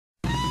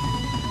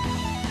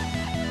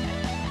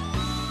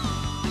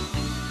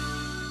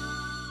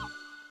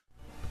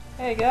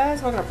Hey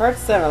guys, welcome to part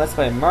 7. Let's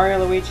play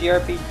Mario Luigi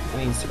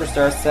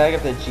Superstar Saga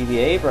for the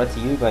GBA, brought to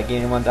you by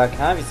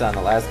GameOne.com. You saw in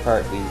the last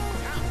part we've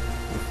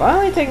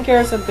finally taken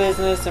care of some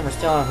business and we're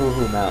still on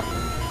Hoohoo Mountain.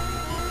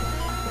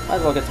 Might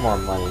as well get some more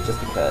money,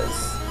 just because.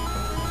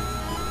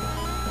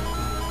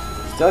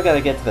 Still gotta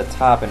get to the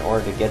top in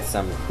order to get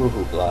some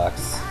Hoohoo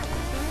blocks.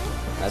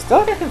 And I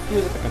still get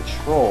confused with the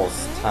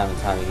controls time and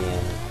time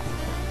again.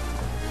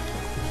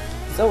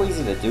 It's so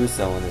easy to do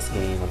so in this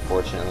game,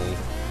 unfortunately.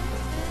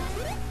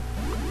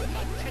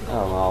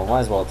 Oh well,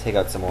 might as well take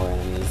out some more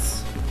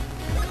enemies.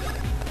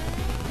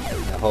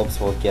 In the hopes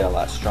we'll get a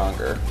lot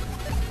stronger.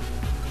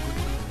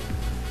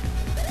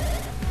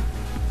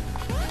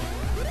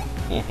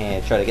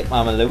 Hehe, try to get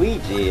Mama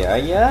Luigi, are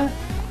ya?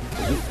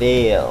 You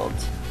failed.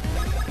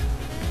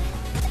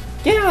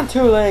 Get on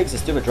two legs, you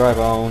stupid dry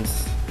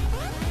bones.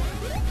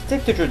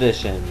 Stick to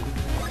tradition.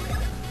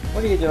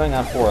 What are you doing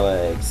on four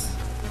legs?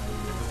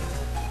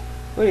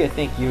 Who do you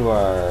think you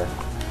are?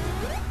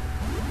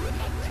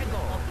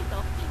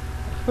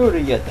 Who do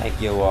you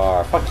think you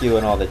are? Fuck you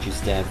and all that you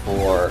stand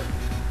for.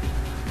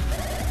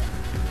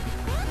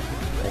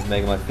 As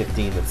Mega Man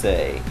 15 would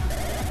say.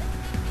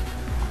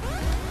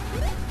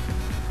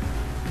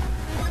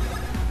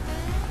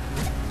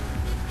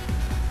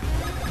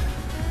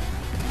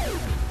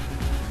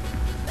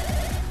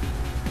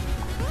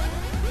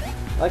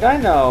 Like, I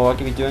know I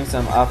could be doing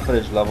some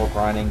off-footage level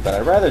grinding, but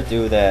I'd rather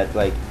do that,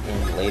 like,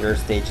 in later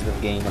stages of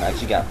the game when I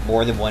actually got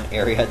more than one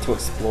area to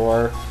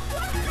explore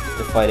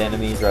to fight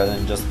enemies rather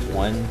than just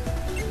one.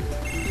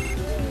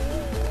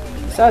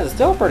 Besides, it's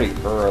still pretty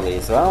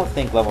early, so I don't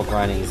think level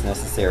grinding is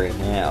necessary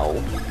now.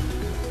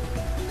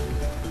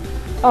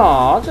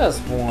 Aw,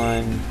 just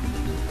one.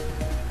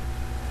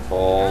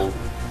 Bull.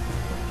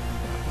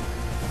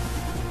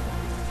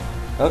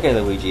 Okay,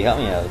 Luigi, help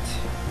me out.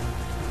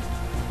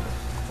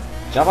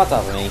 Jump on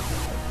top of me.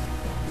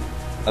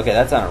 Okay,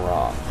 that sounded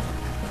wrong.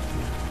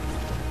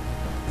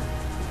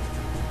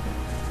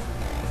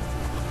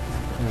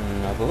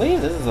 I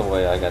believe this is the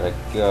way I gotta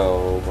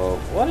go, but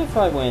what if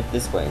I went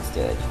this way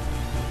instead?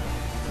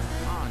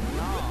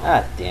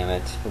 Ah, damn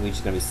it. Luigi's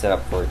gonna be set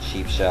up for a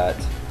cheap shot.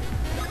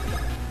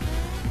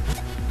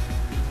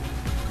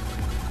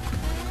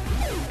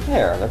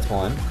 There, that's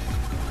one.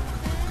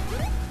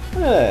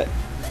 Look at that.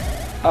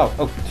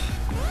 Oh.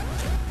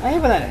 I hate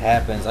when that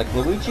happens. Like,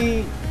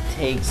 Luigi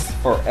takes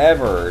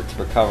forever to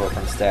recover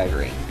from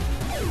staggering.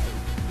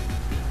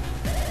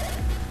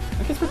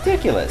 Like, it's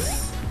ridiculous.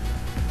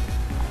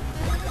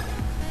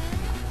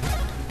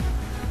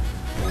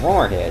 One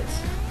more hit.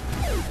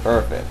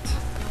 Perfect.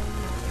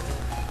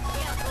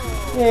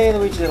 Yay,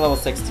 Luigi to level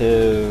 6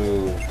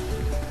 too.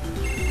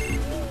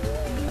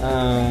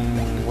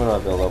 What do I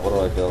build up? What do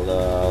I build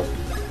up?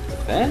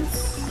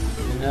 Defense?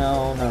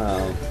 No.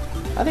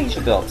 I think you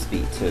should build up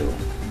speed too.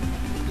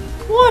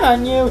 What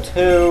on you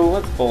two?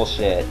 That's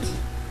bullshit.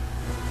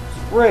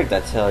 It's rigged,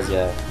 that tells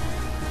ya.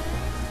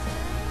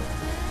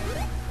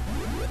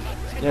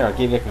 There, I'll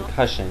give you a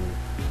concussion,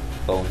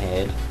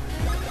 bonehead.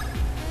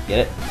 Get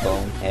it?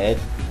 Bonehead.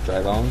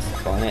 Dry bones.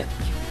 Bone it.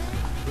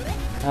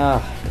 Ah, I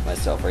hate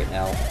myself right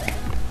now.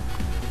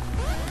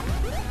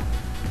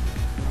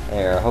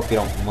 There, I hope you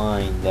don't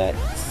mind that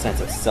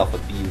sense of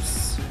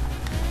self-abuse.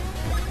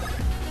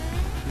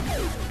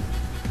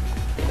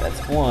 Okay,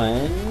 that's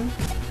one.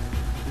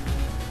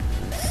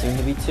 And soon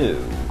to be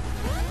two.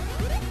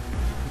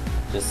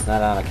 Just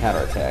not on a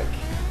counterattack.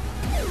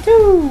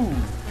 Two!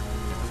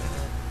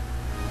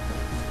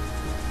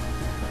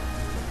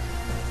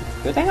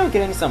 Good thing I'm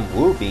getting some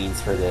woo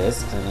beans for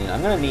this, 'cause, I mean,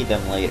 I'm gonna need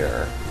them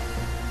later.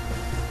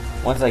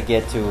 Once I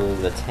get to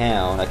the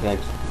town, I can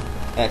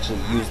actually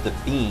use the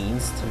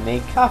beans to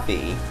make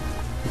coffee,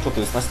 which will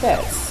boost my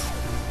stats.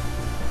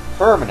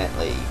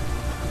 Permanently.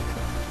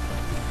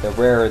 The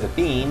rarer the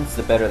beans,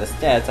 the better the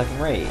stats I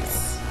can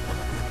raise.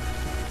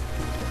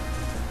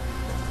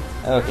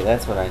 Okay,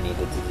 that's what I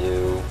needed to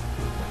do.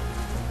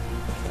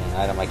 Okay, an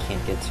item I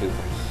can't get to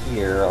from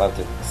here, I'll have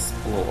to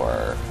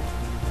explore.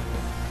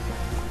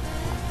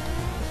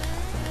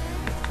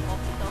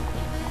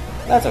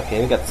 That's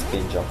okay, we got the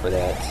spin jump for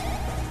that.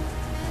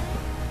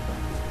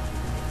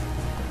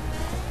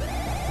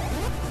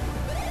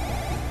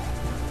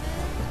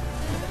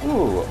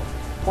 Ooh,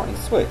 pointing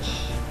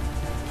switch.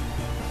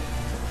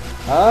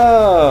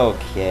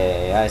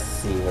 Okay, I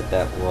see what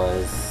that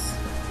was.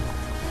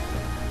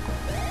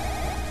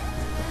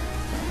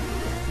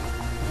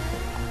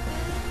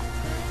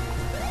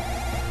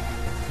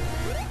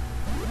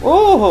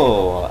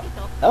 Ooh,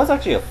 that was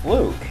actually a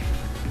fluke.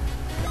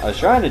 I was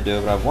trying to do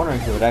it, but I'm wondering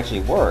if it would actually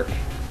work.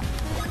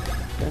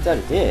 Turns out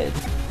it did.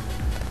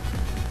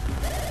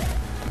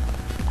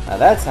 Now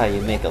that's how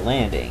you make a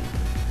landing.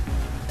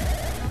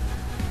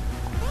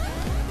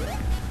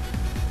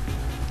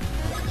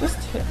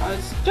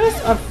 It's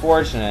just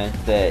unfortunate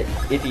that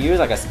if you use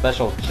like a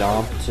special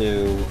jump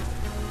to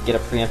get a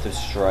preemptive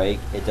strike,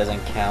 it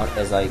doesn't count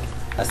as like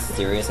a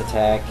serious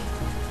attack.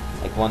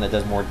 Like one that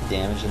does more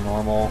damage than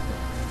normal.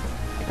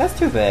 Like, that's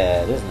too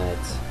bad, isn't it?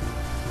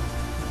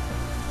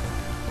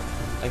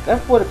 Like,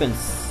 that would have been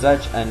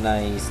such a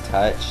nice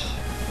touch.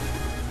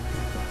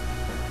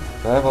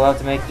 But we'll have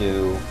to make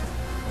do.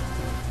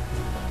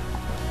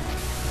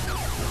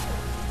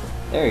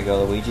 There you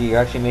go, Luigi. You're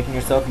actually making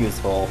yourself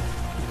useful.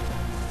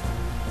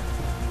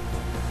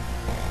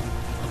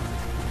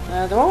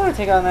 Do I want to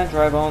take on that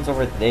dry bones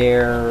over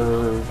there?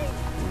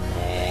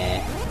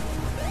 Nah.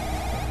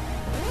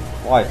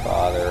 Why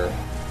bother?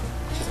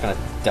 It's just gonna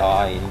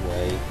die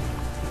anyway.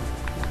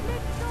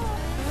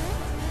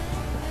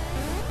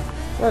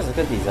 Let's look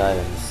at these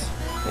items.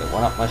 Okay,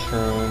 1-up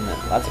mushroom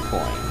and lots of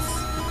coins.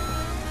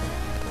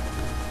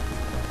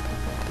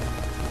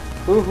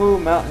 Hoohoo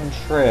Mountain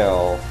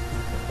Trail.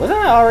 Wasn't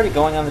I already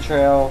going on the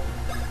trail?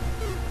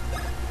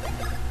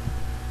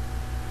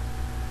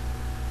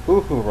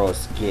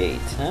 Hoohooros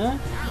Gate, huh?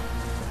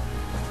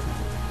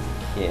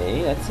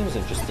 Okay, that seems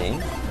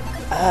interesting.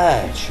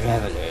 Ah,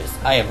 travelers,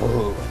 I am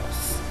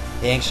Hoohooros,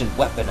 the ancient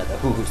weapon of the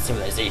Hoohoo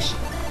civilization.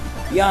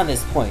 Beyond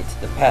this point,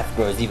 the path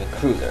grows even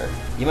crueler.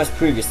 You must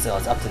prove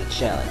yourselves up to the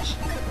challenge.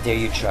 Dare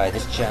you try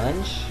this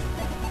challenge?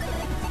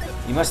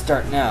 You must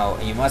start now,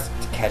 and you must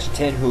catch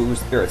 10 Hoohoo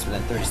spirits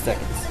within 30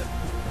 seconds.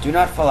 Do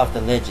not fall off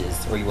the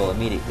ledges, or you will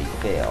immediately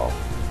fail.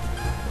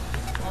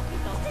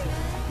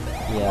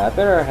 Yeah, I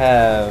better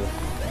have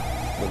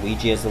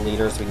Luigi as the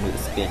leader so we can do the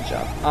spin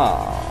jump.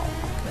 Aww.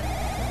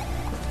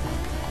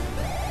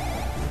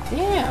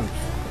 Damn!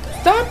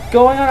 Stop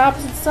going on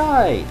opposite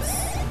sides!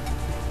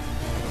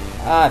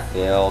 I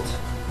failed.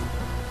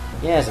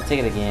 Yes, I'll take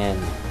it again.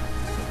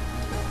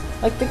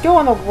 Like, they go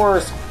on the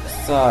worst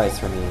sides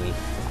for me.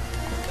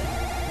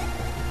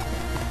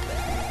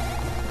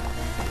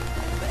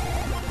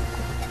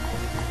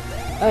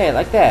 Oh yeah,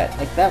 like that.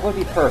 Like, that would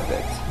be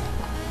perfect.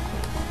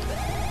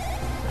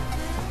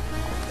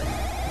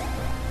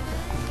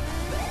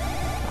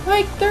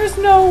 Like, there's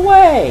no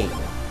way!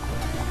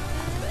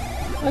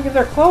 Like, if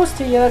they're close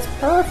to you, that's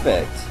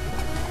perfect.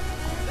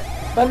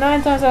 But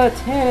 9 times out of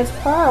 10, it's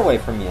far away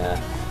from you.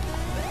 And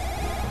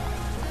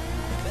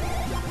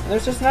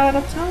there's just not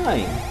enough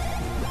time.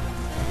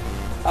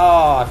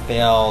 Oh, I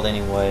failed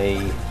anyway.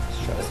 Let's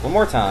try this one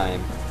more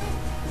time.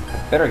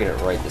 I better get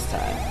it right this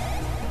time.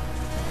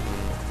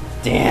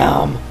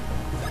 Damn!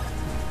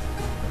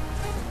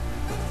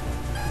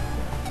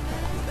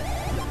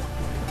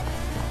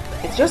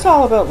 It's just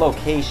all about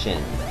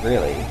location,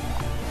 really.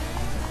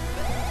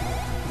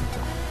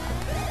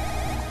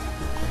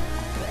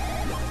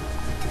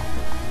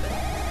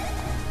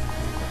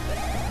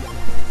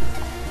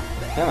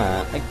 Come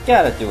on, I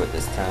gotta do it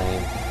this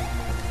time.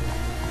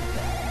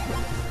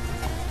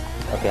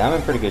 Okay, I'm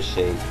in pretty good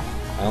shape.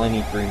 I only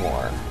need 3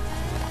 more.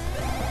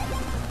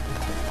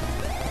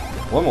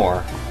 1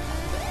 more.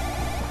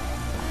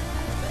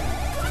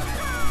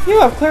 You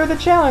have cleared the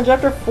challenge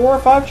after 4 or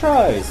 5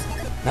 tries.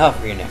 Now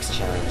for your next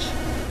challenge.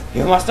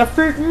 You must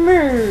defeat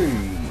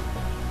me!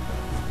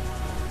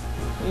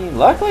 I mean,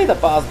 luckily the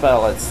boss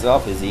battle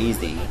itself is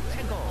easy.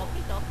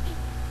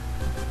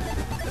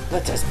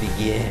 Let us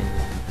begin.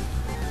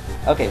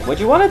 Okay, what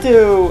you want to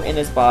do in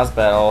this boss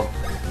battle,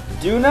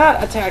 do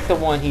not attack the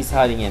one he's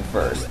hiding in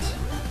first.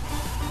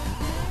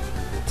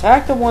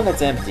 Attack the one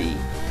that's empty,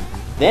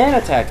 then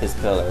attack this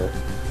pillar.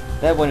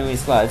 That when he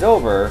slides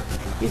over,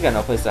 he's got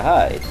no place to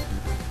hide.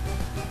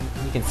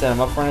 You can set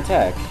him up for an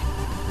attack.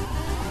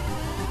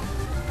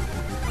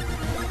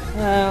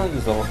 I'll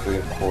use level 3,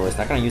 of course.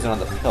 Not gonna use it on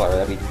the pillar,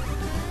 that'd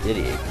be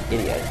idiot.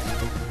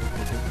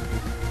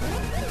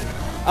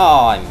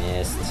 Oh, I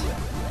missed.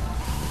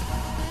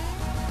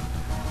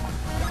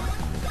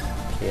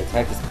 Okay,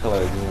 attack this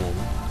pillar again.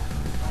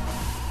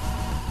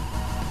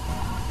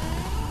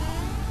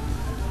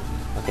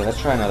 Okay, let's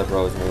try another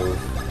bros move.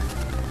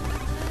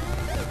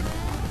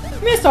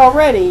 Missed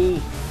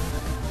already!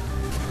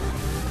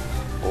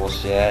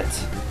 Bullshit.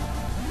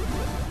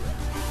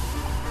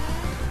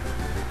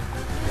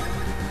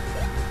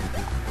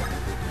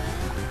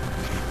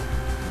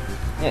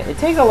 Yeah, it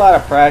takes a lot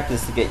of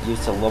practice to get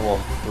used to level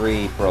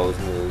 3 bros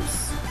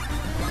moves.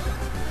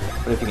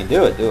 But if you can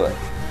do it, do it.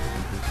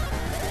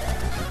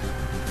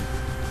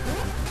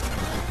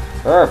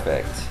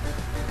 Perfect.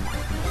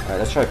 Alright,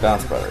 let's try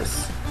Bounce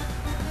Brothers.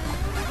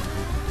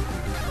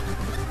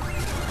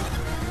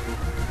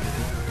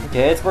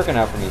 Okay, it's working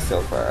out for me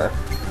so far.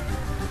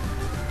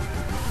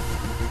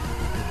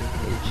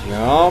 Okay,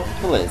 jump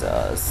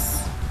lasers.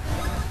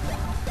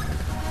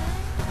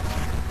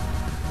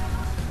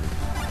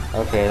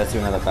 Okay, let's do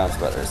another Bounce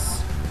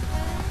Brothers.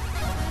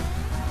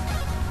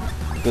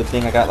 Good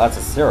thing I got lots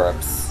of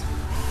syrups,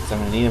 so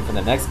I'm gonna need them for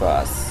the next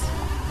boss.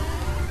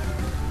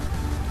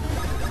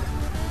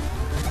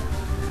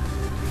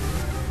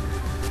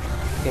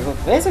 Okay, well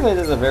basically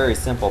this is a very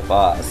simple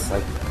boss.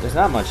 Like, there's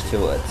not much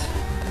to it.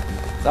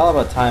 It's all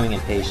about timing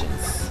and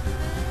patience.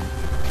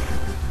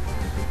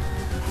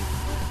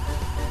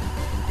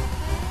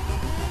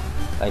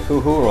 Like,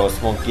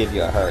 Hoohooros won't give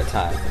you a hard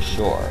time, for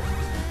sure.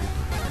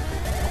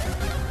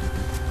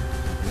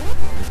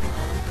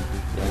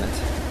 Damn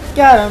it.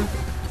 Got him!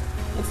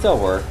 It still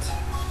worked.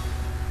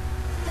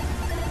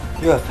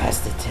 You have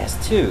passed the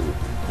test too.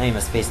 Now you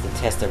must face the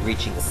test of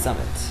reaching the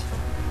summit.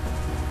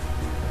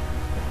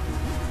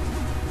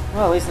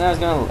 Well, at least now he's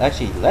gonna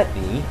actually let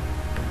me.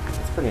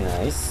 That's pretty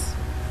nice.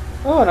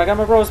 Oh, and I got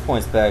my rose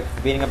points back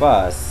for beating a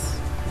boss.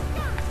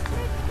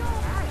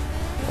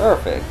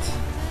 Perfect.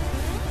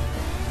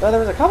 But there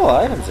was a couple of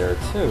items there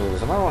too,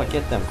 so I might want to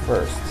get them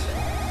first.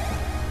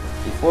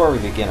 Before we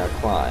begin our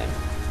climb.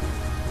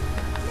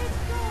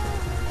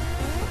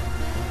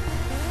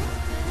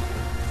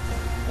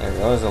 There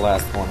goes the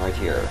last one right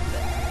here.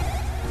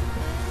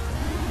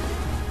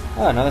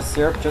 Oh, another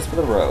syrup just for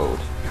the road.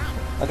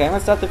 Okay, I'm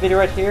gonna stop the video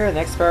right here. The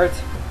next part,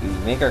 we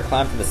make our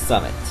climb to the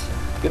summit.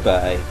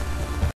 Goodbye.